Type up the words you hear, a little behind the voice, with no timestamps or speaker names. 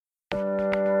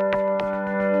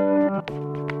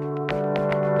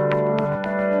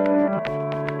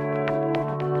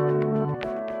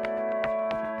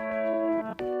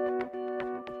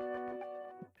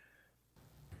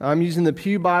I'm using the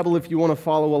Pew Bible. If you want to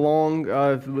follow along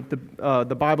with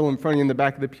the Bible in front of you in the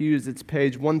back of the pews, it's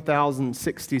page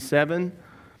 1067.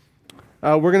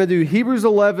 We're going to do Hebrews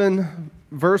 11,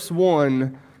 verse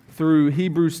 1 through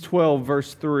Hebrews 12,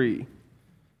 verse 3.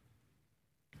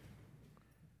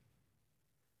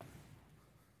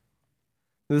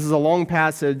 This is a long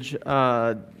passage.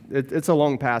 It's a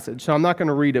long passage, so I'm not going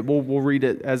to read it. We'll read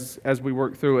it as we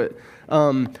work through it.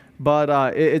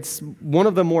 But it's one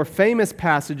of the more famous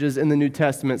passages in the New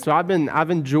Testament. So I've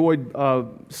enjoyed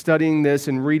studying this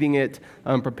and reading it,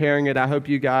 preparing it. I hope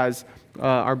you guys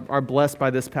are blessed by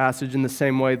this passage in the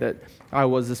same way that I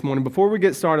was this morning. Before we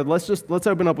get started, let's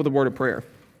open up with a word of prayer.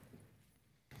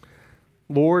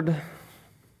 Lord,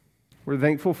 we're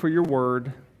thankful for your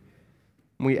word.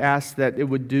 We ask that it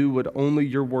would do what only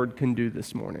your word can do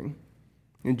this morning.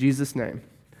 In Jesus' name,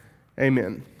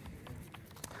 amen.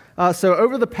 So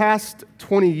over the past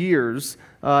 20 years,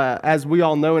 as we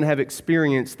all know and have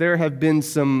experienced, there have been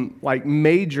some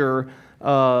major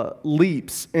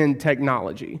leaps in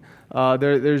technology.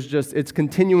 It's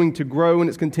continuing to grow, and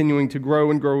it's continuing to grow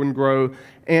and grow and grow,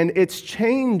 and it's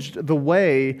changed the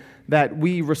way that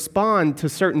we respond to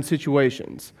certain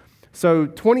situations. So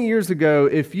 20 years ago,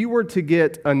 if you were to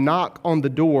get a knock on the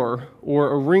door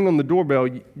or a ring on the doorbell,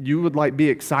 you would be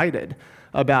excited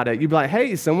about it. You'd be like,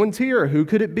 hey, someone's here. Who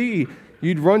could it be?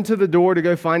 You'd run to the door to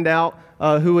go find out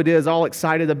who it is, all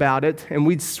excited about it. And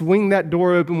we'd swing that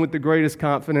door open with the greatest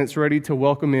confidence, ready to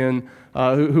welcome in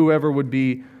whoever would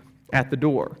be at the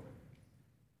door.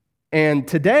 And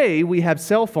today, we have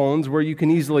cell phones where you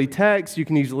can easily text, you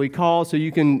can easily call, so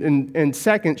you can, in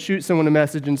seconds, shoot someone a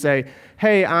message and say,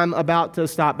 hey, I'm about to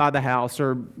stop by the house,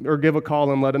 or give a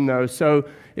call and let them know. So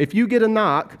if you get a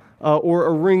knock or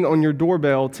a ring on your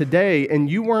doorbell today and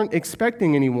you weren't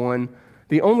expecting anyone,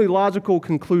 the only logical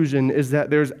conclusion is that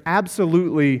there's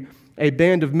absolutely a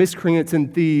band of miscreants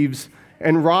and thieves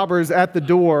and robbers at the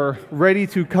door ready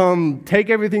to come take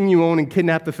everything you own and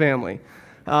kidnap the family.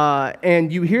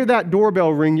 And you hear that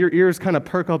doorbell ring, your ears kind of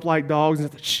perk up like dogs, and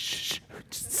it's like, shh,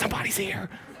 somebody's here.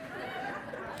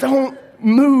 Don't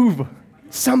move.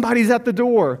 Somebody's at the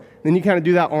door. Then you kind of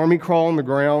do that army crawl on the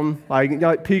ground,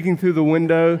 like peeking through the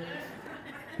window.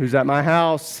 Who's at my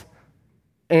house?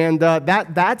 And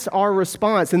that's our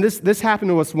response. And this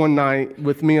happened to us one night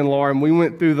with me and Laura, and we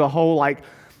went through the whole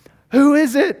who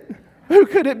is it? Who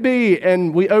could it be?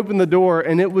 And we opened the door,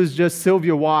 and it was just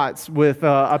Sylvia Watts with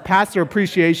a pastor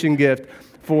appreciation gift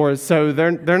for us. So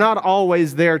they're not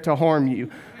always there to harm you.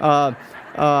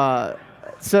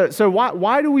 So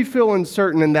why do we feel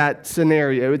uncertain in that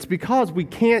scenario? It's because we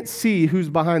can't see who's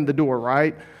behind the door,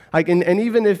 right? And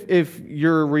even if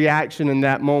your reaction in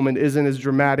that moment isn't as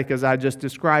dramatic as I just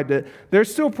described it,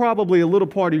 there's still probably a little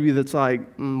part of you that's like,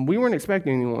 we weren't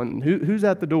expecting anyone. Who's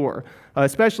at the door?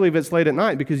 Especially if it's late at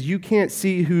night, because you can't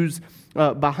see who's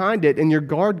behind it, and your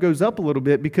guard goes up a little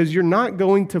bit because you're not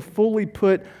going to fully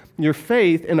put your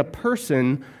faith in a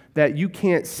person that you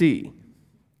can't see.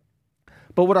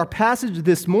 But what our passage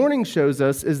this morning shows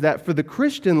us is that for the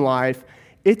Christian life,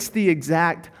 it's the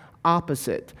exact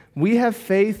opposite. We have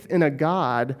faith in a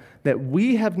God that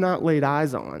we have not laid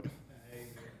eyes on.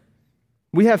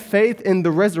 We have faith in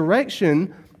the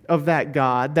resurrection of that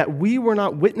God that we were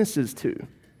not witnesses to.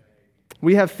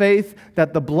 We have faith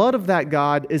that the blood of that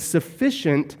God is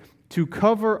sufficient to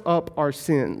cover up our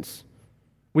sins.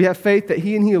 We have faith that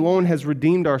He and He alone has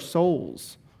redeemed our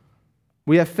souls.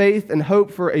 We have faith and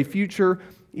hope for a future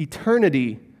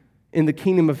eternity in the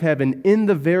kingdom of heaven, in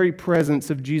the very presence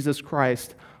of Jesus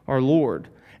Christ, our Lord.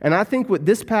 And I think what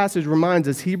this passage reminds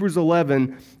us, Hebrews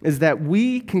 11, is that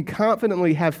we can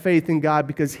confidently have faith in God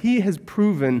because He has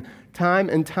proven time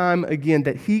and time again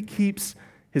that He keeps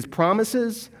His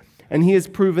promises, and He has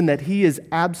proven that He is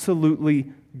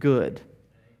absolutely good.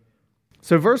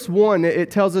 So verse 1,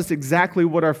 it tells us exactly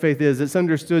what our faith is. It's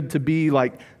understood to be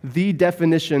the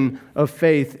definition of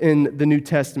faith in the New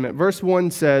Testament. Verse 1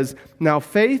 says, now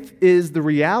faith is the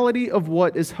reality of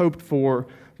what is hoped for,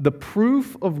 the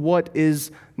proof of what is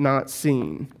not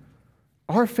seen.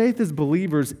 Our faith as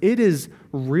believers, it is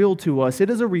real to us.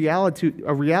 It is a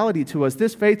reality to us.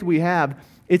 This faith we have,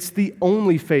 it's the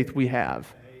only faith we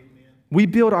have. Amen. We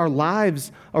build our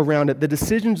lives around it. The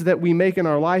decisions that we make in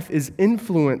our life is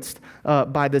influenced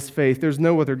by this faith. There's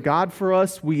no other God for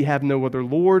us. We have no other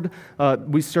Lord.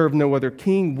 We serve no other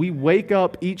king. We wake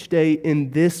up each day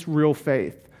in this real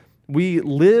faith. We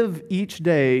live each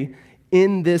day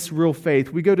in this real faith.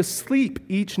 We go to sleep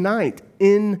each night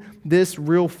in this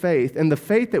real faith. And the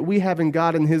faith that we have in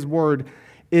God and His Word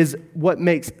is what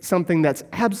makes something that's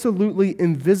absolutely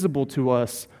invisible to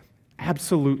us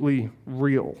absolutely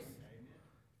real.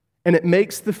 and it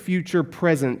makes the future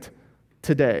present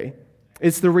today.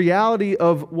 It's the reality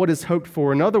of what is hoped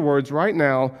for. In other words, right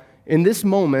now, in this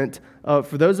moment,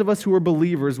 for those of us who are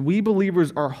believers, we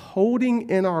believers are holding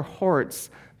in our hearts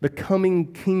the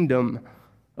coming kingdom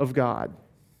of God.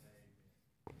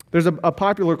 There's a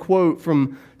popular quote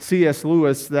from C.S.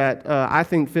 Lewis that I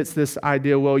think fits this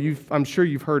idea well. I'm sure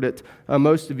you've heard it,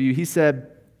 most of you. He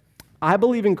said, "I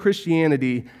believe in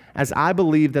Christianity as I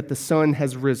believe that the sun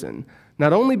has risen,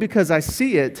 not only because I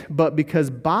see it, but because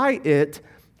by it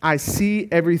I see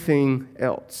everything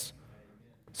else."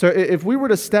 So if we were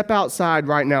to step outside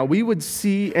right now, we would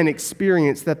see and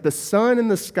experience that the sun in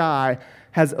the sky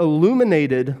has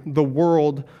illuminated the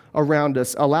world around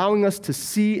us, allowing us to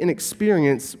see and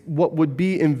experience what would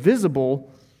be invisible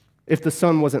if the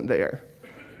sun wasn't there.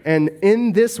 And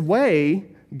in this way,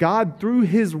 God, through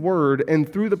His Word and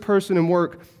through the person and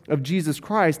work of Jesus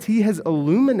Christ, He has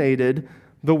illuminated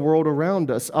the world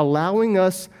around us, allowing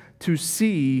us to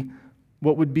see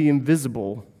what would be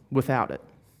invisible without it.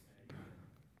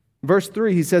 Verse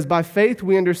 3, he says, "By faith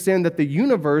we understand that the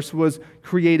universe was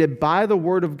created by the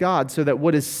Word of God, so that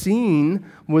what is seen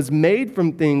was made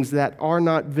from things that are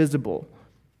not visible."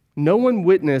 No one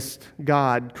witnessed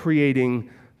God creating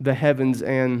the heavens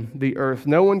and the earth.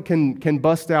 No one can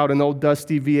bust out an old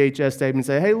dusty VHS tape and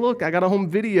say, "Hey, look, I got a home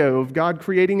video of God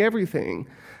creating everything."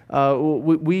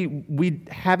 We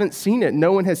haven't seen it.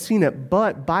 No one has seen it.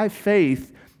 But by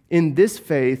faith, in this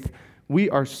faith,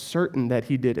 we are certain that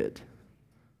He did it.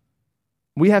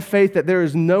 We have faith that there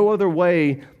is no other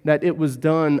way that it was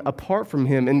done apart from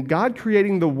Him. And God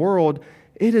creating the world,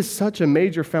 it is such a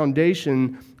major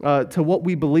foundation to what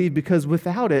we believe, because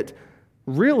without it,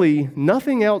 really,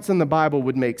 nothing else in the Bible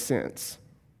would make sense.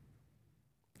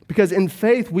 Because in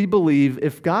faith, we believe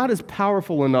if God is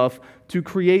powerful enough to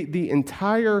create the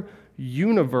entire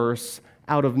universe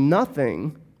out of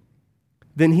nothing,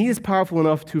 then He is powerful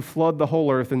enough to flood the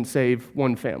whole earth and save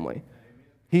one family.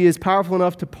 He is powerful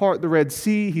enough to part the Red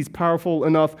Sea. He's powerful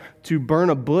enough to burn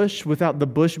a bush without the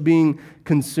bush being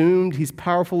consumed. He's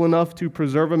powerful enough to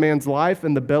preserve a man's life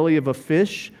in the belly of a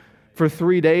fish for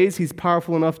 3 days. He's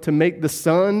powerful enough to make the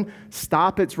sun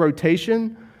stop its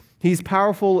rotation. He's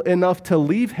powerful enough to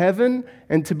leave heaven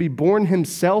and to be born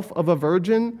Himself of a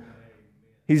virgin.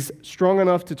 He's strong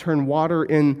enough to turn water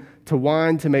into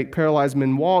wine, to make paralyzed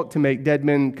men walk, to make dead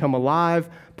men come alive.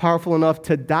 Powerful enough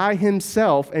to die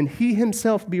Himself and He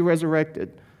Himself be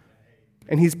resurrected.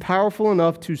 And He's powerful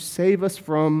enough to save us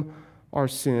from our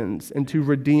sins and to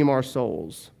redeem our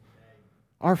souls.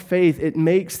 Our faith, it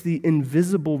makes the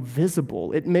invisible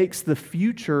visible. It makes the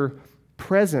future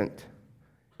present.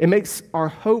 It makes our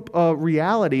hope a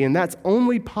reality, and that's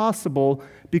only possible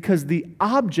because the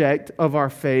object of our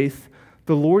faith,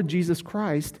 the Lord Jesus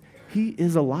Christ, He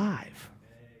is alive.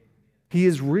 He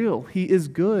is real. He is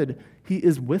good. He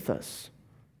is with us.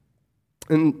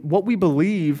 And what we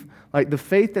believe, like the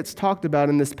faith that's talked about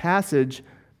in this passage,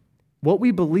 what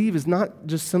we believe is not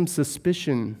just some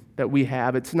suspicion that we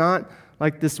have. It's not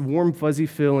like this warm, fuzzy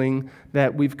feeling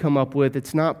that we've come up with.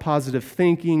 It's not positive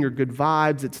thinking or good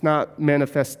vibes. It's not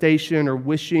manifestation or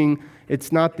wishing.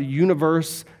 It's not the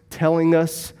universe telling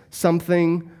us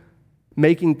something,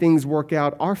 making things work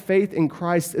out. Our faith in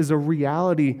Christ is a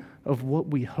reality of what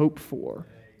we hope for.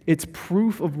 It's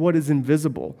proof of what is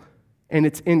invisible, and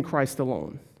it's in Christ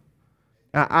alone.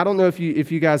 Now, I don't know if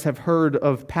you guys have heard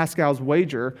of Pascal's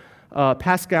wager.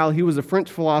 Pascal, he was a French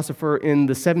philosopher in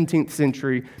the 17th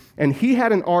century, and he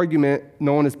had an argument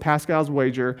known as Pascal's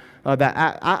wager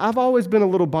that I've always been a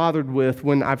little bothered with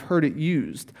when I've heard it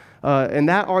used. And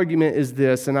that argument is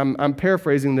this, and I'm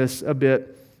paraphrasing this a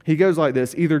bit. He goes like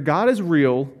this: either God is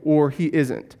real or He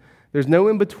isn't. There's no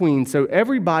in between, so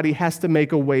everybody has to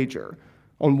make a wager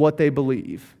on what they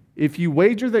believe. If you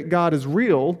wager that God is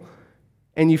real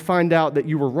and you find out that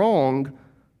you were wrong,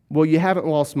 well, you haven't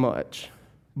lost much.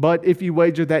 But if you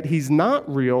wager that He's not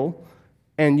real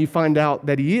and you find out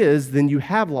that He is, then you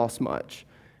have lost much.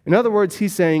 In other words,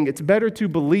 he's saying it's better to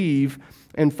believe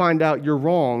and find out you're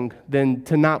wrong than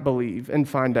to not believe and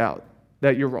find out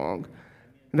that you're wrong.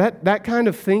 That kind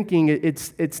of thinking,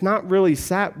 it's not really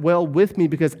sat well with me,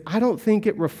 because I don't think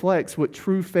it reflects what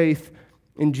true faith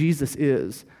in Jesus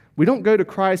is. We don't go to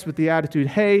Christ with the attitude,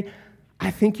 hey,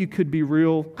 I think you could be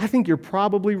real. I think you're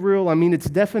probably real. I mean, it's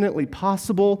definitely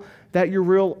possible that you're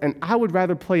real, and I would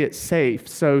rather play it safe.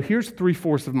 So here's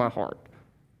 3/4 of my heart.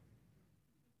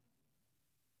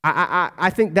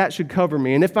 I think that should cover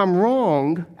me. And if I'm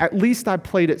wrong, at least I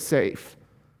played it safe.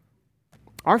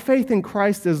 Our faith in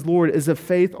Christ as Lord is a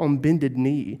faith on bended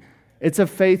knee. It's a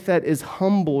faith that is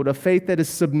humbled, a faith that is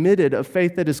submitted, a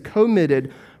faith that is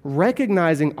committed,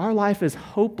 recognizing our life is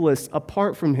hopeless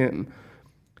apart from Him.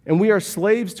 And we are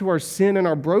slaves to our sin and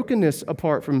our brokenness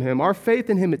apart from Him. Our faith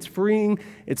in Him, it's freeing,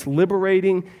 it's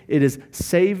liberating, it is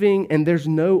saving, and there's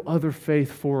no other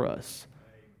faith for us.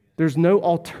 There's no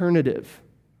alternative.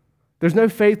 There's no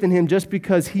faith in Him just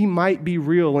because He might be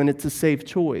real and it's a safe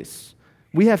choice.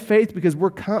 We have faith because we're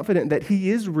confident that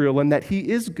He is real and that He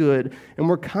is good, and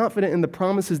we're confident in the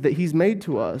promises that He's made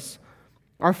to us.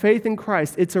 Our faith in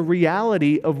Christ, it's a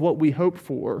reality of what we hope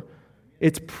for.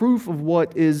 It's proof of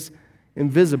what is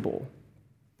invisible.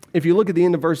 If you look at the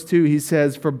end of verse 2, he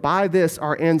says, "For by this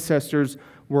our ancestors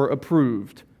were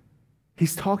approved."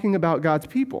 He's talking about God's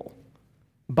people.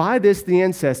 By this, the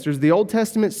ancestors, the Old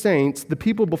Testament saints, the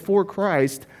people before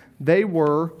Christ, they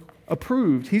were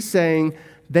approved. He's saying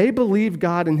they believed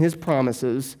God and His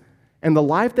promises, and the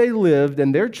life they lived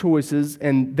and their choices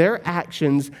and their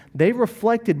actions, they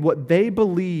reflected what they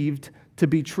believed to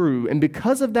be true. And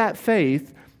because of that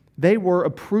faith, they were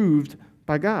approved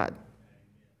by God.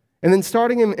 And then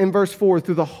starting in verse 4,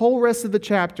 through the whole rest of the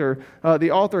chapter,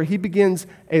 the author, he begins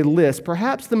a list,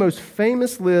 perhaps the most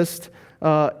famous list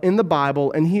in the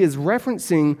Bible, and he is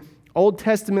referencing Old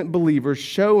Testament believers,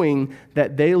 showing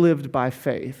that they lived by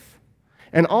faith,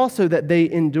 and also that they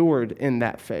endured in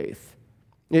that faith.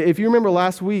 If you remember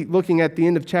last week, looking at the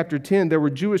end of chapter 10, there were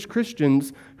Jewish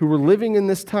Christians who were living in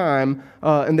this time,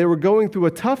 and they were going through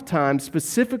a tough time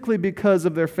specifically because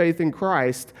of their faith in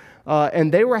Christ.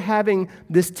 And they were having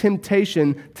this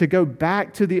temptation to go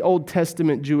back to the Old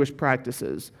Testament Jewish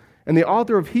practices. And the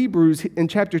author of Hebrews in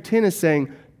chapter 10 is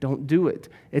saying, don't do it.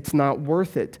 It's not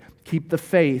worth it. Keep the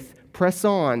faith. Press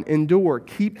on. Endure.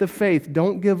 Keep the faith.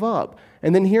 Don't give up.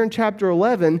 And then here in chapter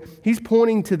 11, he's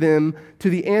pointing to them, to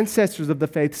the ancestors of the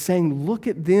faith, saying, look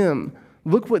at them.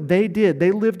 Look what they did.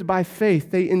 They lived by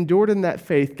faith. They endured in that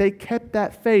faith. They kept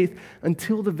that faith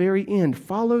until the very end.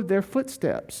 Followed their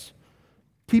footsteps.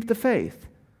 Keep the faith.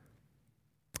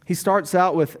 He starts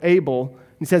out with Abel.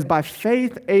 He says, by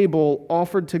faith Abel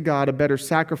offered to God a better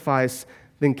sacrifice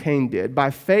than Cain did.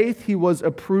 By faith he was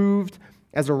approved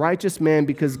as a righteous man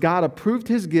because God approved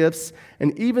his gifts,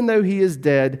 and even though he is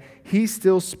dead, he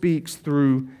still speaks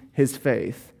through his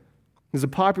faith. There's a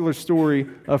popular story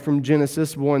from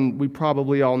Genesis, one we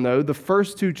probably all know. The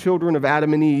first two children of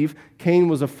Adam and Eve, Cain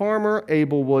was a farmer,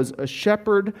 Abel was a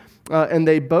shepherd, and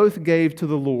they both gave to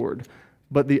the Lord.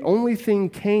 But the only thing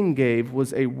Cain gave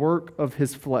was a work of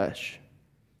his flesh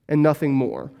and nothing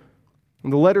more.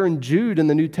 And the letter in Jude in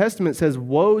the New Testament says,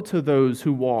 woe to those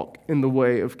who walk in the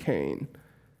way of Cain.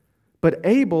 But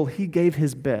Abel, he gave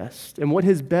his best. And what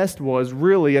his best was,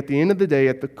 really, at the end of the day,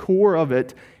 at the core of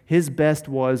it, his best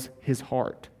was his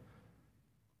heart.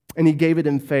 And he gave it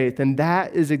in faith. And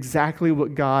that is exactly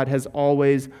what God has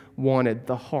always wanted,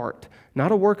 the heart.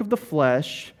 Not a work of the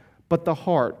flesh, but the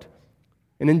heart.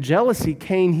 And in jealousy,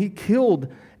 Cain, he killed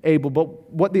Abel.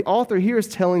 But what the author here is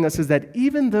telling us is that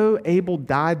even though Abel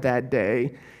died that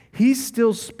day, he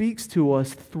still speaks to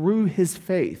us through his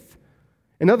faith.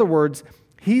 In other words,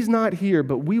 he's not here,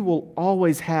 but we will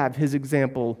always have his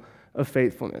example of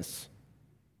faithfulness.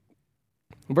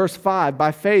 Verse 5,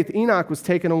 by faith Enoch was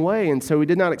taken away, and so he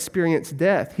did not experience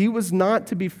death. He was not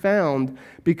to be found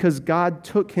because God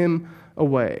took him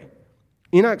away.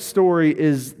 Enoch's story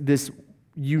is this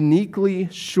uniquely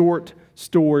short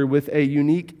story with a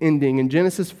unique ending. In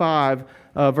Genesis 5,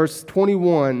 verse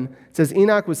 21, it says,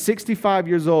 Enoch was 65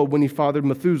 years old when he fathered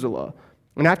Methuselah.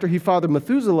 And after he fathered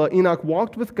Methuselah, Enoch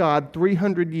walked with God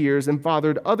 300 years and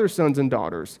fathered other sons and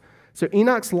daughters. So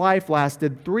Enoch's life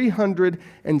lasted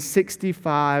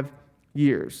 365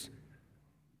 years.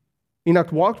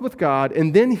 Enoch walked with God,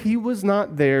 and then he was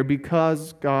not there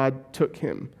because God took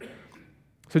him.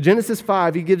 So Genesis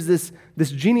 5, he gives this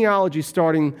genealogy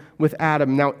starting with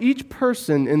Adam. Now, each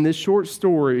person in this short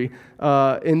story,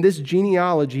 in this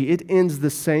genealogy, it ends the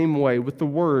same way with the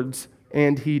words,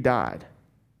 and he died.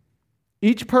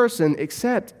 Each person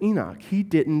except Enoch, he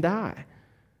didn't die.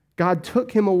 God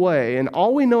took him away, and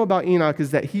all we know about Enoch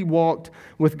is that he walked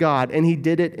with God, and he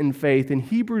did it in faith. And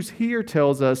Hebrews here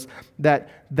tells us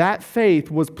that that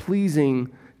faith was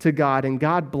pleasing to God, and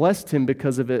God blessed him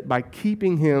because of it by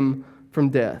keeping him from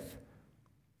death.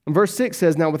 And verse 6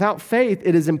 says, now without faith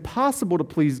it is impossible to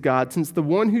please God, since the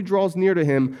one who draws near to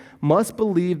him must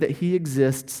believe that he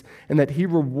exists and that he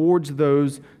rewards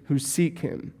those who seek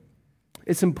him.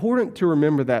 It's important to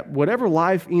remember that whatever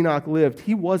life Enoch lived,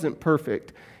 he wasn't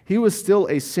perfect. He was still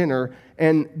a sinner,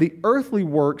 and the earthly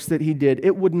works that he did,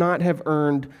 it would not have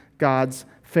earned God's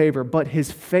favor, but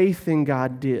his faith in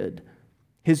God did.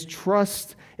 His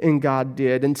trust in God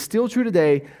did. And still true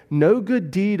today, no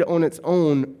good deed on its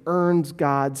own earns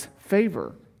God's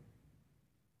favor.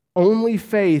 Only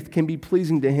faith can be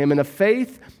pleasing to him, and a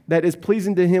faith that is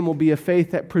pleasing to him will be a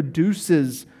faith that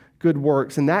produces good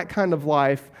works, and that kind of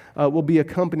life will be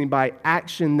accompanied by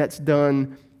action that's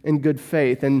done in good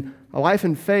faith. And a life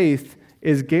in faith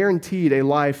is guaranteed a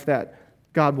life that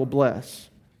God will bless.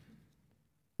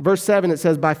 Verse 7, it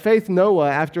says, by faith Noah,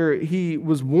 after he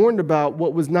was warned about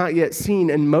what was not yet seen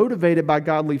and motivated by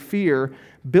godly fear,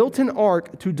 built an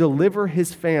ark to deliver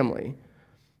his family.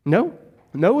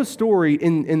 Noah's story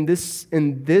in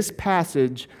this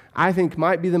passage, I think,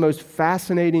 might be the most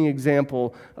fascinating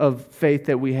example of faith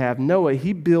that we have. Noah,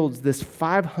 he builds this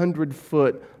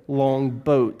 500-foot long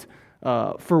boat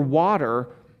for water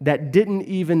that didn't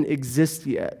even exist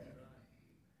yet.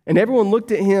 And everyone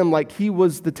looked at him like he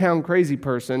was the town crazy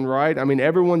person, right? I mean,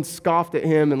 everyone scoffed at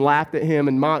him and laughed at him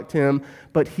and mocked him,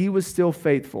 but he was still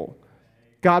faithful.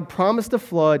 God promised a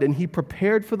flood, and he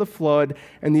prepared for the flood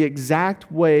in the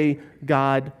exact way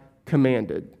God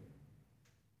commanded.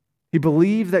 He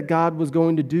believed that God was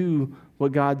going to do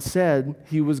what God said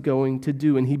he was going to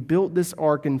do, and he built this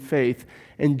ark in faith.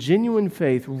 And genuine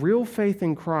faith, real faith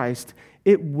in Christ,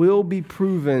 it will be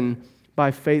proven by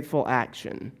faithful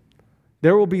action.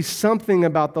 There will be something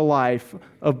about the life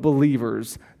of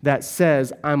believers that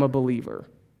says, I'm a believer.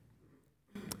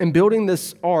 In building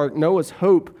this ark, Noah's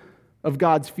hope of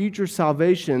God's future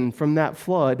salvation from that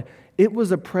flood, it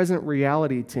was a present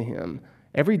reality to him.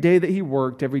 Every day that he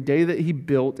worked, every day that he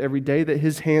built, every day that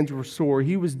his hands were sore,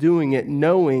 he was doing it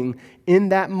knowing in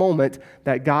that moment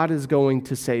that God is going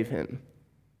to save him.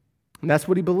 And that's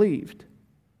what he believed.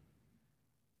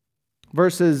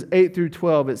 Verses 8 through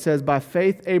 12, it says, by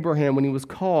faith Abraham, when he was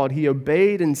called, he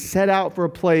obeyed and set out for a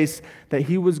place that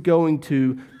he was going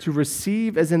to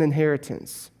receive as an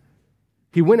inheritance.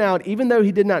 He went out even though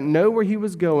he did not know where he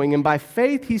was going, and by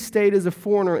faith he stayed as a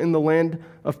foreigner in the land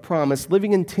of promise,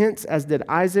 living in tents as did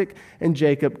Isaac and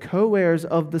Jacob, co-heirs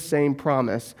of the same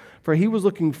promise. For he was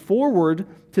looking forward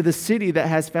to the city that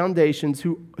has foundations,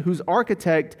 whose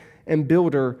architect and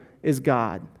builder is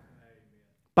God.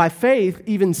 By faith,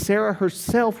 even Sarah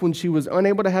herself, when she was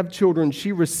unable to have children,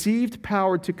 she received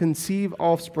power to conceive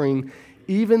offspring,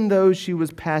 even though she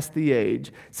was past the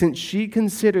age, since she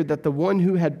considered that the one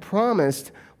who had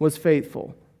promised was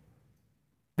faithful.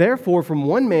 Therefore, from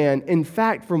one man, in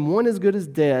fact, from one as good as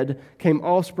dead, came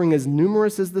offspring as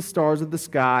numerous as the stars of the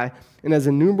sky and as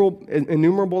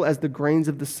innumerable as the grains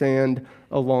of the sand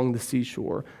along the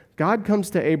seashore. God comes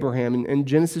to Abraham in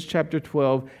Genesis chapter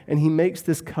 12, and he makes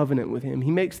this covenant with him. He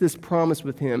makes this promise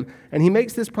with him, and he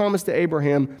makes this promise to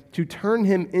Abraham to turn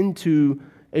him into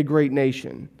a great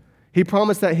nation. He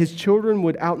promised that his children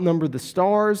would outnumber the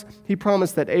stars. He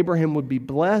promised that Abraham would be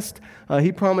blessed.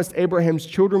 He promised Abraham's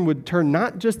children would turn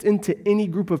not just into any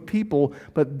group of people,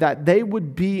 but that they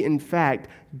would be, in fact,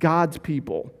 God's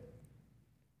people.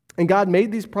 And God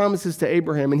made these promises to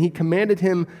Abraham, and he commanded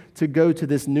him to go to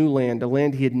this new land, a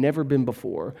land he had never been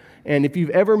before. And if you've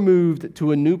ever moved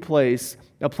to a new place,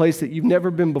 a place that you've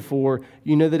never been before,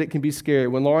 you know that it can be scary.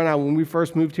 When Laura and I, when we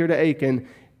first moved here to Aiken,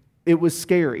 it was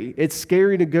scary. It's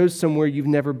scary to go somewhere you've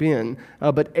never been.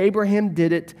 But Abraham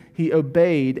did it. He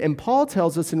obeyed. And Paul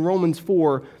tells us in Romans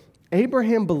 4,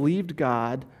 Abraham believed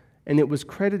God, and it was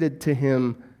credited to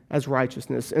him as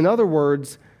righteousness. In other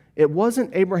words, it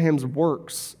wasn't Abraham's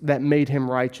works that made him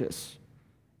righteous.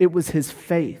 It was his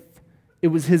faith. It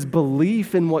was his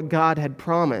belief in what God had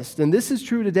promised. And this is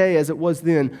true today as it was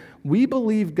then. We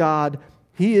believe God,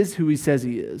 he is who he says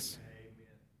he is.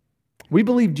 We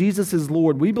believe Jesus is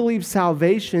Lord. We believe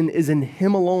salvation is in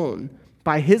him alone,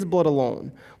 by his blood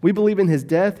alone. We believe in his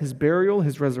death, his burial,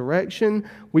 his resurrection.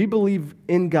 We believe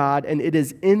in God, and it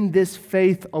is in this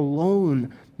faith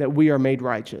alone that we are made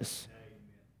righteous.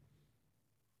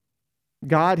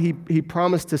 God, he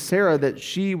promised to Sarah that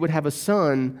she would have a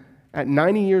son at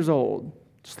 90 years old.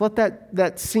 Just let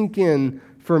that sink in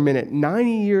for a minute. 90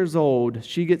 years old,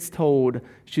 she gets told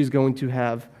she's going to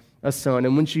have a son.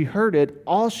 And when she heard it,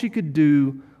 all she could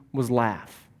do was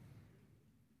laugh.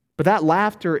 But that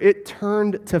laughter, it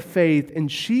turned to faith,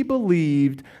 and she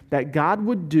believed that God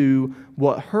would do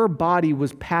what her body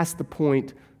was past the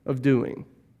point of doing.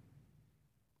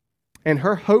 And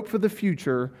her hope for the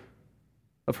future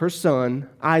of her son,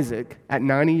 Isaac, at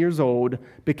 90 years old,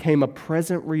 became a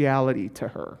present reality to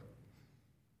her.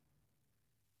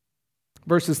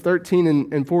 Verses 13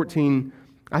 and 14,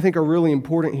 I think, are really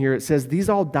important here. It says, these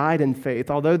all died in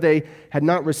faith, although they had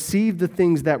not received the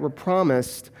things that were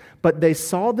promised, but they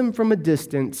saw them from a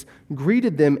distance,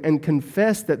 greeted them, and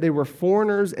confessed that they were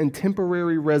foreigners and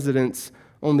temporary residents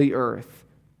on the earth.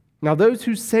 Now, those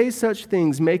who say such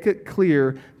things make it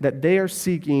clear that they are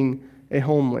seeking a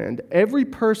homeland. Every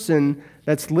person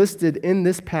that's listed in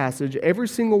this passage, every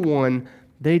single one,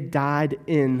 they died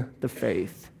in the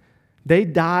faith. They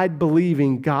died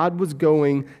believing God was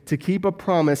going to keep a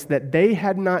promise that they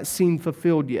had not seen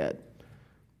fulfilled yet.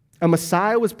 A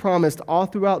Messiah was promised all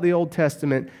throughout the Old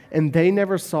Testament, and they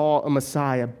never saw a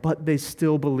Messiah, but they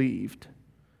still believed.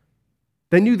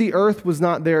 They knew the earth was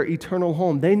not their eternal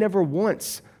home. They never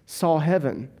once saw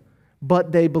heaven,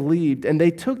 but they believed, and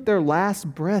they took their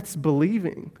last breaths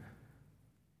believing.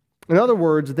 In other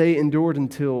words, they endured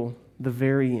until the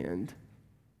very end.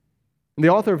 And the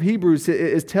author of Hebrews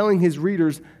is telling his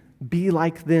readers, be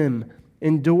like them.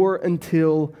 Endure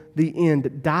until the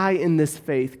end. Die in this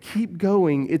faith. Keep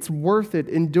going. It's worth it.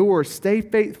 Endure. Stay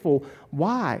faithful.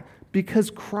 Why? Because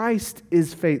Christ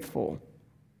is faithful.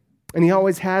 And He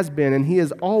always has been, and He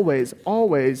has always,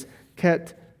 always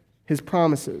kept His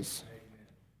promises.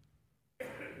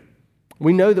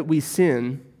 We know that we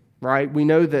sin, right? We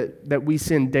know that we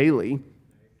sin daily.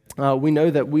 We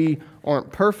know that we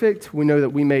aren't perfect. We know that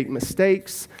we make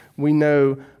mistakes. We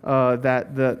know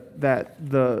that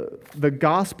the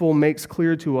gospel makes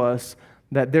clear to us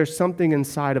that there's something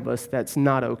inside of us that's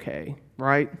not okay,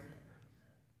 right?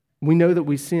 We know that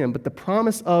we sin, but the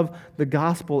promise of the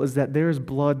gospel is that there's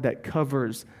blood that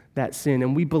covers that sin,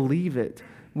 and we believe it.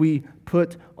 We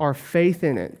put our faith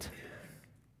in it.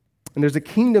 And there's a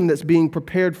kingdom that's being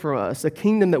prepared for us, a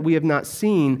kingdom that we have not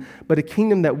seen, but a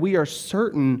kingdom that we are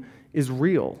certain is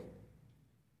real.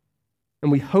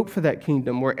 And we hope for that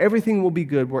kingdom where everything will be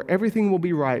good, where everything will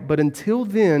be right. But until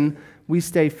then, we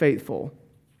stay faithful.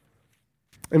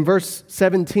 In verse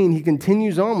 17, he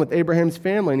continues on with Abraham's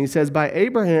family, and he says, by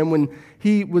Abraham, when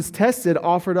he was tested,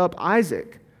 offered up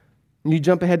Isaac. And you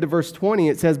jump ahead to verse 20,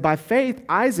 it says, by faith,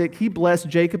 Isaac, he blessed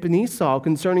Jacob and Esau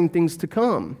concerning things to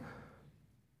come.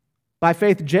 By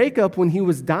faith, Jacob, when he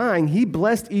was dying, he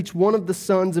blessed each one of the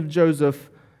sons of Joseph,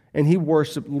 and he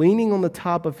worshiped, leaning on the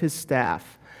top of his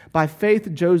staff. By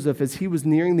faith, Joseph, as he was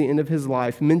nearing the end of his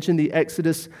life, mentioned the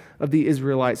exodus of the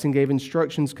Israelites and gave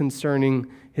instructions concerning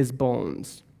his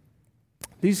bones.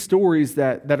 These stories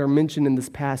that are mentioned in this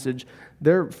passage,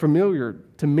 they're familiar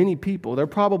to many people. They're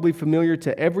probably familiar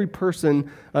to every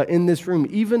person in this room.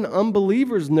 Even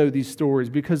unbelievers know these stories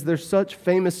because they're such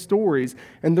famous stories.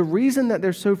 And the reason that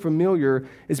they're so familiar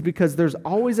is because there's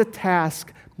always a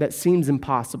task that seems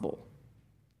impossible.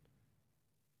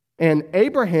 And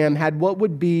Abraham had what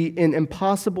would be an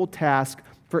impossible task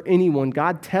for anyone.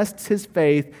 God tests his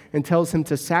faith and tells him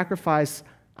to sacrifice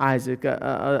Isaac,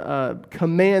 a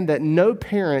command that no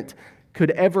parent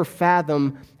could ever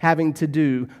fathom having to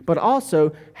do. But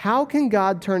also, how can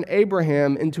God turn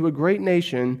Abraham into a great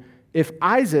nation if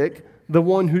Isaac, the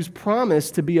one who's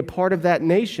promised to be a part of that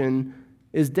nation,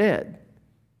 is dead?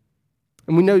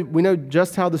 And we know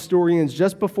just how the story ends.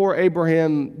 Just before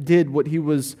Abraham did what he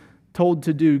was told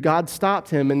to do, God stopped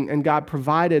him and God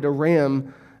provided a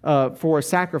ram for a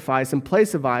sacrifice in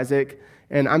place of Isaac.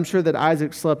 And I'm sure that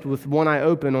Isaac slept with one eye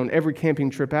open on every camping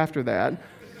trip after that.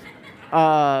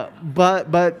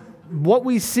 But what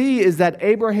we see is that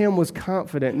Abraham was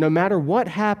confident. No matter what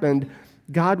happened,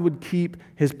 God would keep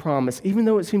his promise. Even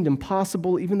though it seemed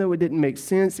impossible, even though it didn't make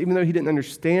sense, even though he didn't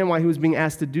understand why he was being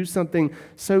asked to do something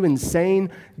so insane,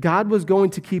 God was going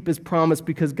to keep his promise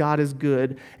because God is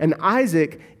good. And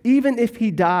Isaac, even if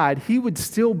he died, he would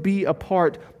still be a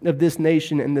part of this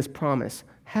nation and this promise.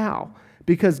 How?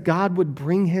 Because God would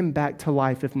bring him back to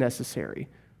life if necessary.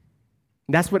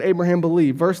 That's what Abraham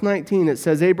believed. Verse 19, it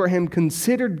says, Abraham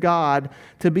considered God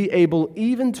to be able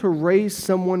even to raise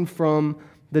someone from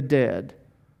the dead.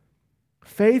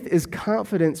 Faith is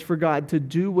confidence for God to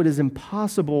do what is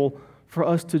impossible for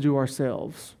us to do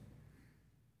ourselves.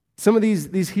 Some of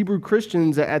these Hebrew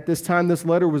Christians at this time this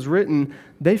letter was written,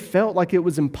 they felt like it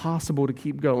was impossible to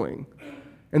keep going.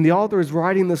 And the author is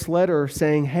writing this letter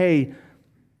saying, hey,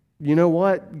 you know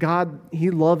what? God,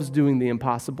 He loves doing the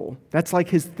impossible. That's like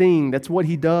His thing. That's what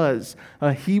He does.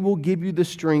 He will give you the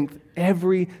strength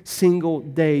every single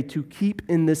day to keep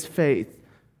in this faith.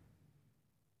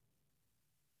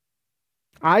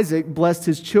 Isaac blessed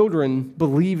his children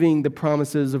believing the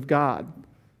promises of God.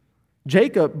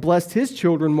 Jacob blessed his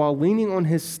children while leaning on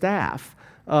his staff,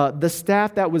 the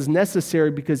staff that was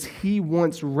necessary because he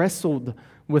once wrestled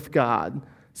with God.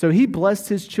 So he blessed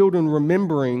his children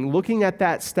remembering, looking at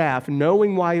that staff,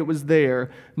 knowing why it was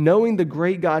there, knowing the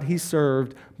great God he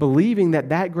served, believing that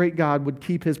that great God would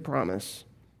keep his promise.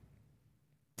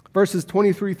 Verses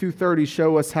 23 through 30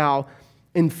 show us how,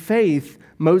 in faith,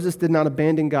 Moses did not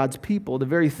abandon God's people, the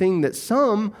very thing that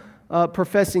some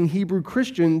professing Hebrew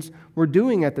Christians were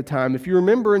doing at the time. If you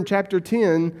remember in chapter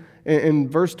 10, in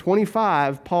verse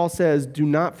 25, Paul says, "Do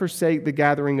not forsake the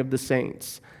gathering of the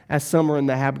saints," as some are in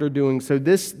the habit of doing. So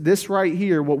this right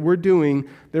here, what we're doing,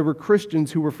 there were Christians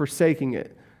who were forsaking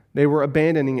it. They were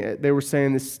abandoning it. They were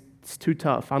saying, this is too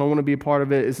tough. I don't want to be a part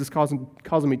of it. This is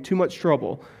causing me too much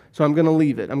trouble. So I'm going to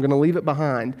leave it. I'm going to leave it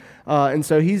behind. And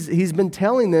so he's been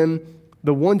telling them,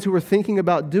 the ones who are thinking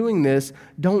about doing this,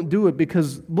 don't do it,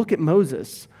 because look at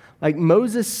Moses. Like,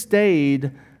 Moses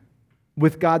stayed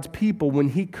with God's people when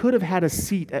he could have had a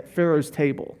seat at Pharaoh's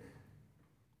table.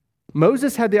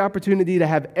 Moses had the opportunity to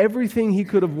have everything he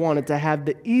could have wanted, to have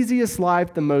the easiest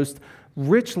life, the most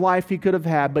rich life he could have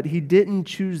had, but he didn't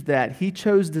choose that. He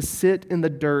chose to sit in the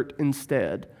dirt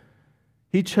instead.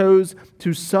 He chose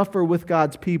to suffer with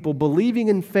God's people, believing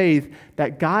in faith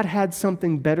that God had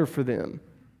something better for them,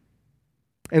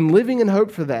 and living in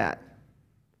hope for that.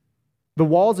 The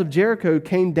walls of Jericho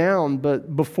came down,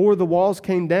 but before the walls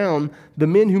came down, the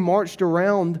men who marched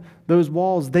around those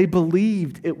walls, they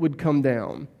believed it would come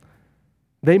down.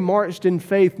 They marched in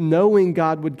faith, knowing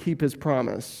God would keep his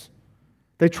promise.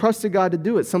 They trusted God to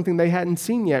do it, something they hadn't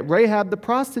seen yet. Rahab the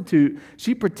prostitute,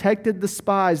 she protected the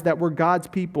spies that were God's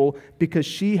people because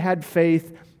she had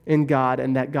faith in God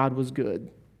and that God was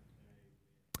good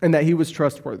and that he was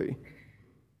trustworthy.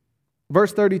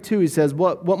 Verse 32, he says,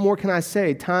 what more can I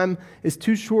say? Time is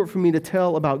too short for me to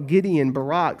tell about Gideon,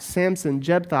 Barak, Samson,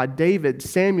 Jephthah, David,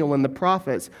 Samuel, and the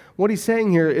prophets. What he's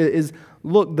saying here is,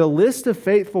 look, the list of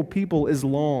faithful people is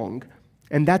long,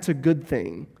 and that's a good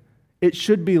thing. It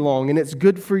should be long, and it's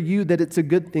good for you that it's a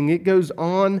good thing. It goes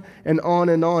on and on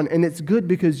and on, and it's good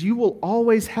because you will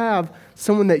always have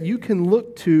someone that you can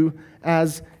look to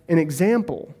as an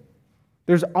example.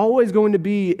 There's always going to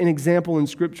be an example in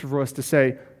Scripture for us to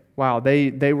say, wow,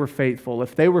 they were faithful.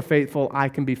 If they were faithful, I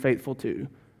can be faithful too.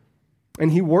 And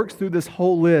he works through this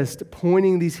whole list,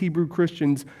 pointing these Hebrew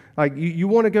Christians, like, you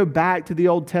want to go back to the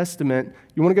Old Testament,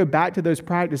 you want to go back to those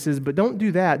practices, but don't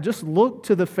do that. Just look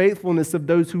to the faithfulness of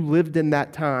those who lived in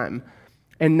that time,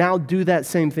 and now do that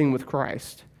same thing with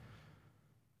Christ.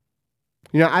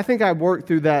 You know, I think I worked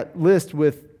through that list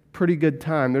with pretty good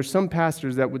time. There's some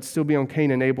pastors that would still be on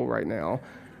Cain and Abel right now,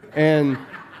 and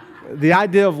the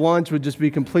idea of lunch would just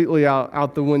be completely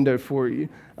out the window for you.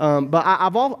 But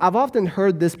I've often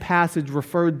heard this passage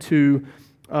referred to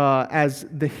as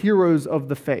the heroes of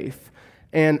the faith.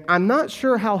 And I'm not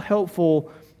sure how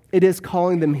helpful it is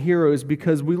calling them heroes,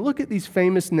 because we look at these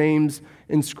famous names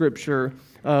in Scripture,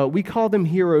 we call them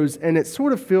heroes, and it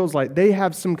sort of feels like they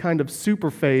have some kind of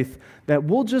super faith that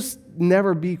we'll just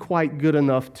never be quite good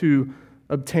enough to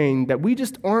obtain, that we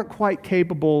just aren't quite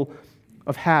capable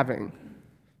of having.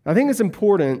 I think it's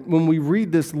important when we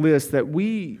read this list that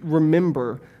we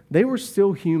remember they were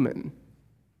still human.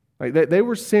 Like they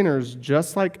were sinners,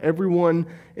 just like everyone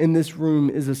in this room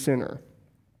is a sinner.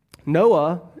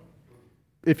 Noah,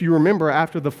 if you remember,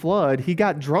 after the flood, he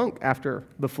got drunk after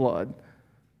the flood.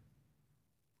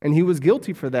 And he was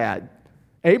guilty for that.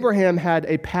 Abraham had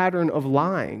a pattern of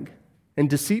lying and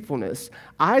deceitfulness.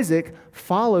 Isaac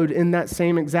followed in that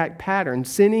same exact pattern,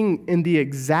 sinning in the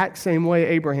exact same way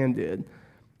Abraham did.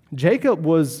 Jacob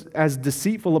was as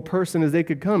deceitful a person as they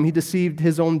could come. He deceived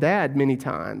his own dad many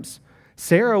times.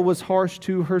 Sarah was harsh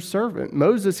to her servant.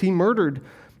 Moses, he murdered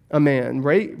a man.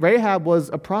 Rahab was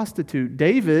a prostitute.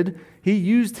 David, he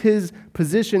used his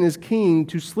position as king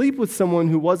to sleep with someone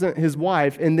who wasn't his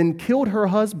wife and then killed her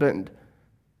husband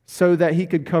so that he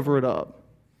could cover it up.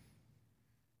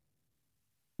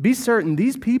 Be certain,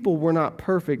 these people were not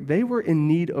perfect. They were in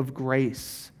need of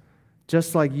grace,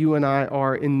 just like you and I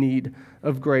are in need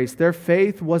of grace. Their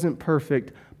faith wasn't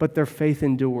perfect, but their faith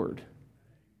endured.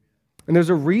 And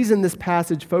there's a reason this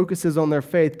passage focuses on their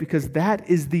faith, because that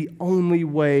is the only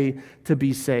way to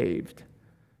be saved.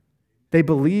 They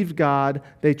believed God,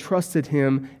 they trusted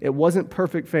Him. It wasn't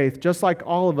perfect faith. Just like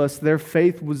all of us, their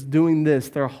faith was doing this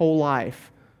their whole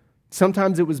life.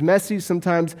 Sometimes it was messy,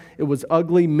 sometimes it was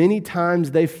ugly. Many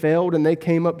times they failed and they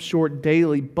came up short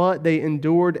daily, but they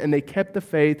endured and they kept the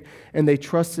faith and they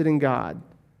trusted in God.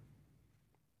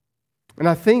 And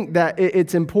I think that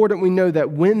it's important we know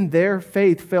that when their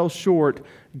faith fell short,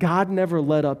 God never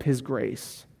let up His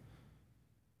grace.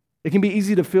 It can be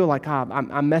easy to feel like,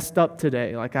 I messed up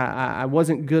today, like I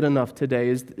wasn't good enough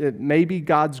today. Maybe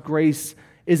God's grace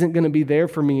isn't going to be there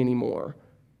for me anymore.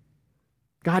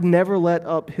 God never let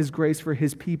up His grace for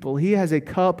His people. He has a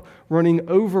cup running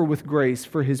over with grace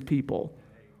for His people,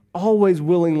 always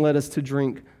willing to let us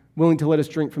drink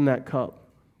from that cup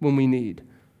when we need.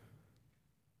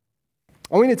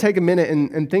 I want you to take a minute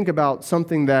and think about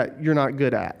something that you're not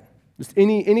good at. Just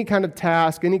any kind of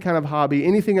task, any kind of hobby,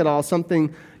 anything at all,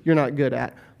 something you're not good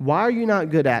at. Why are you not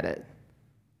good at it?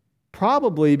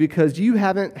 Probably because you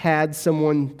haven't had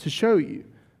someone to show you.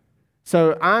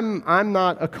 So I'm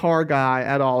not a car guy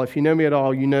at all. If you know me at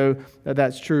all, you know that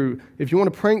that's true. If you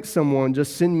want to prank someone,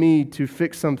 just send me to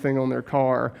fix something on their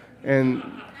car, and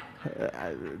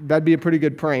that'd be a pretty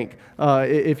good prank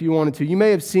if you wanted to. You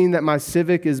may have seen that my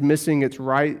Civic is missing its the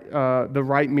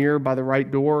right mirror by the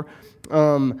right door.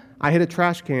 I hit a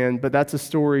trash can, but that's a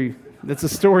story. That's a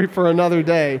story for another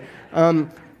day.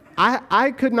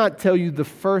 I could not tell you the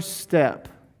first step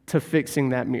to fixing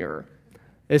that mirror.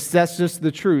 That's just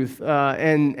the truth.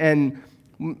 And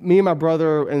me and my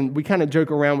brother, and we kind of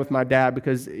joke around with my dad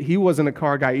because he wasn't a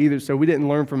car guy either, so we didn't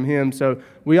learn from him. So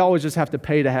we always just have to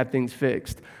pay to have things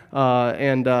fixed. But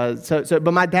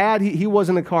my dad, he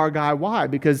wasn't a car guy. Why?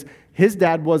 Because his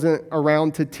dad wasn't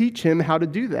around to teach him how to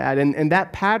do that. And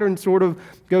that pattern sort of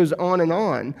goes on and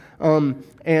on.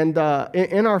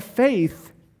 In our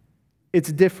faith,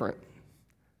 it's different.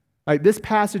 Like this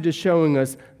passage is showing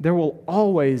us there will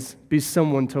always be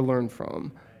someone to learn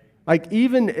from. Like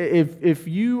even if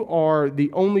you are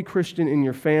the only Christian in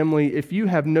your family, if you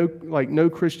have no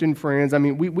Christian friends, I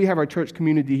mean, we have our church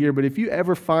community here, but if you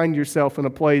ever find yourself in a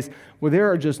place where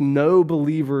there are just no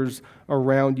believers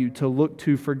around you to look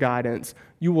to for guidance,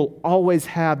 you will always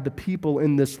have the people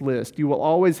in this list. You will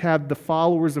always have the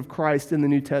followers of Christ in the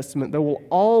New Testament. There will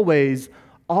always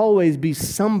be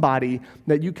somebody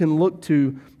that you can look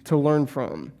to learn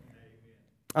from.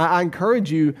 I encourage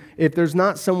you, if there's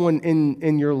not someone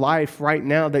in your life right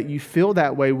now that you feel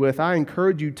that way with, I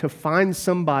encourage you to find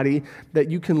somebody that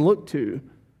you can look to.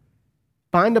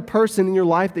 Find a person in your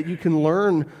life that you can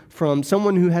learn from,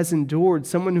 someone who has endured,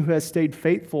 someone who has stayed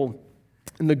faithful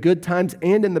in the good times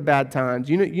and in the bad times.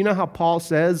 You know how Paul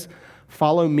says,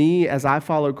 follow me as I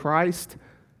follow Christ?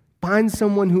 Find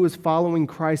someone who is following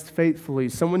Christ faithfully,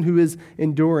 someone who is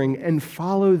enduring, and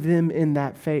follow them in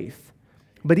that faith.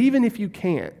 But even if you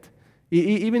can't,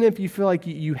 even if you feel like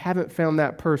you haven't found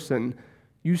that person,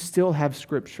 you still have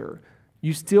Scripture.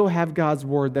 You still have God's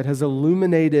Word that has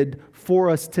illuminated for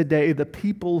us today the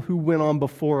people who went on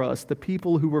before us, the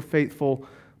people who were faithful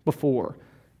before.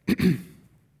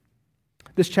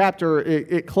 This chapter,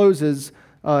 it closes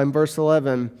in verse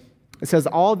 11. It says,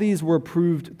 all these were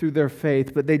approved through their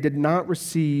faith, but they did not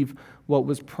receive what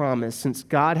was promised, since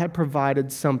God had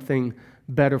provided something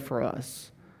better for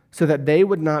us, so that they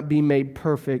would not be made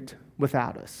perfect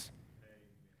without us.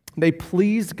 They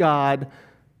pleased God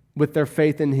with their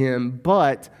faith in Him,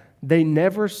 but they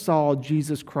never saw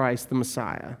Jesus Christ, the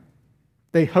Messiah.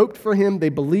 They hoped for Him. They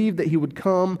believed that He would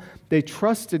come. They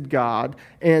trusted God.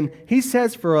 And He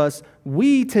says for us,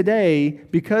 we today,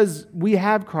 because we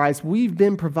have Christ, we've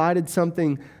been provided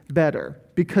something better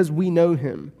because we know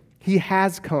Him. He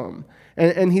has come.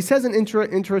 And He says an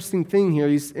interesting thing here.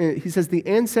 He says the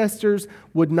ancestors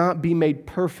would not be made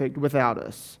perfect without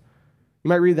us. You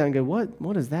might read that and go,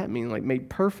 what does that mean? Like made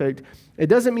perfect? It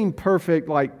doesn't mean perfect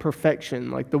like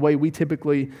perfection, like the way we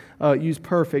typically use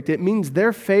perfect. It means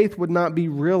their faith would not be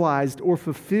realized or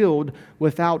fulfilled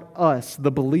without us, the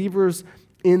believers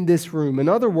in this room. In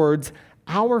other words,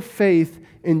 our faith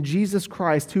in Jesus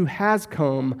Christ who has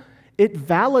come, it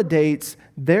validates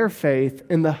their faith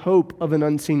in the hope of an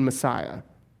unseen Messiah.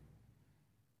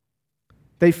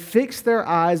 They fix their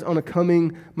eyes on a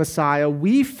coming Messiah.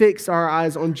 We fix our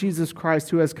eyes on Jesus Christ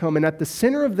who has come. And at the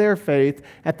center of their faith,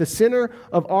 at the center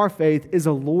of our faith, is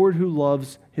a Lord who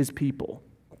loves His people.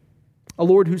 A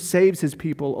Lord who saves His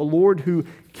people. A Lord who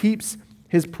keeps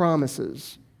His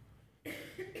promises.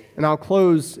 And I'll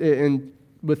close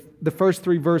with the first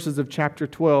 3 verses of chapter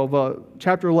 12.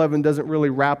 Chapter 11 doesn't really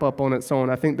wrap up on its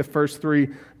own. I think the first 3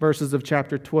 verses of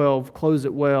chapter 12 close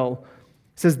it well.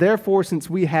 It says, therefore, since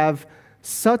we have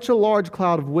such a large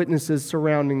cloud of witnesses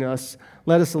surrounding us,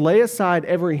 let us lay aside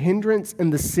every hindrance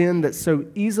and the sin that so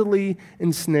easily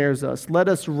ensnares us. Let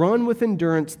us run with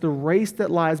endurance the race that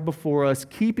lies before us,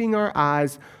 keeping our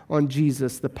eyes on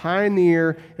Jesus, the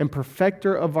pioneer and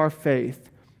perfecter of our faith.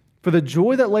 For the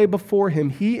joy that lay before Him,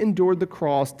 He endured the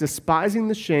cross, despising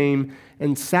the shame,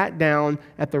 and sat down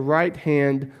at the right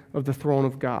hand of the throne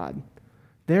of God.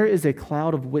 There is a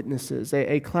cloud of witnesses,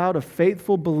 a cloud of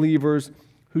faithful believers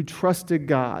who trusted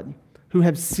God, who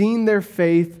have seen their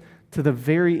faith to the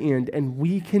very end, and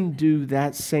we can do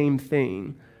that same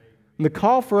thing. And the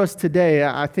call for us today,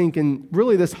 I think, in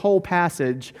really this whole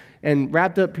passage, and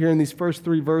wrapped up here in these first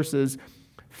 3 verses,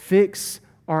 fix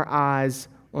our eyes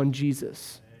on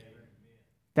Jesus.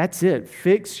 That's it.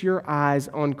 Fix your eyes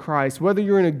on Christ. Whether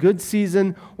you're in a good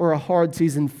season or a hard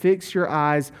season, fix your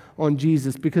eyes on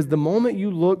Jesus, because the moment you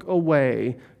look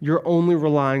away, you're only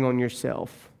relying on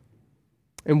yourself.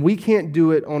 And we can't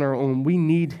do it on our own. We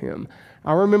need him.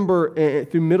 I remember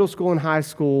through middle school and high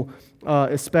school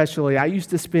especially, I used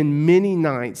to spend many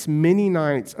nights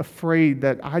afraid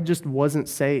that I just wasn't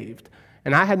saved.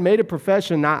 And I had made a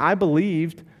profession I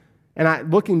believed,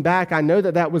 and looking back, I know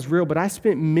that was real, but I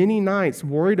spent many nights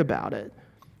worried about it,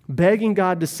 begging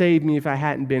God to save me if I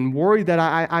hadn't been, worried that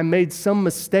I made some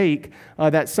mistake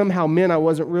that somehow meant I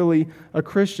wasn't really a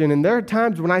Christian. And there are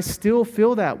times when I still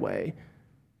feel that way.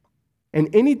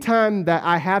 And any time that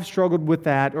I have struggled with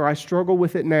that, or I struggle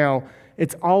with it now,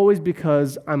 it's always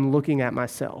because I'm looking at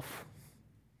myself.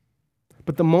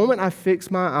 But the moment I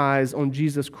fix my eyes on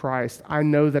Jesus Christ, I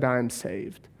know that I am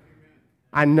saved.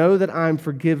 I know that I'm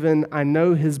forgiven. I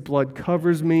know his blood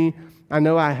covers me. I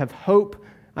know I have hope.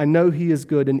 I know he is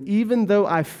good. And even though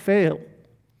I fail,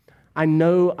 I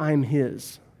know I'm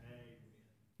his.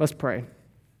 Let's pray.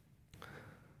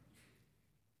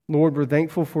 Lord, we're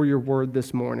thankful for your word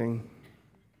this morning.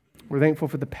 We're thankful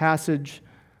for the passage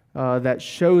that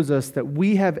shows us that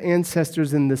we have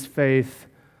ancestors in this faith.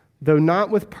 Though not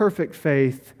with perfect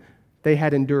faith, they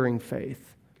had enduring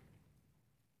faith.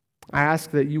 I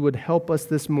ask that you would help us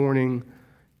this morning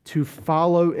to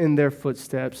follow in their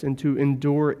footsteps and to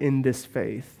endure in this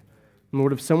faith.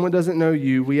 Lord, if someone doesn't know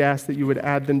you, we ask that you would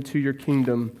add them to your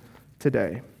kingdom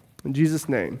today. In Jesus'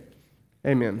 name,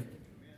 amen.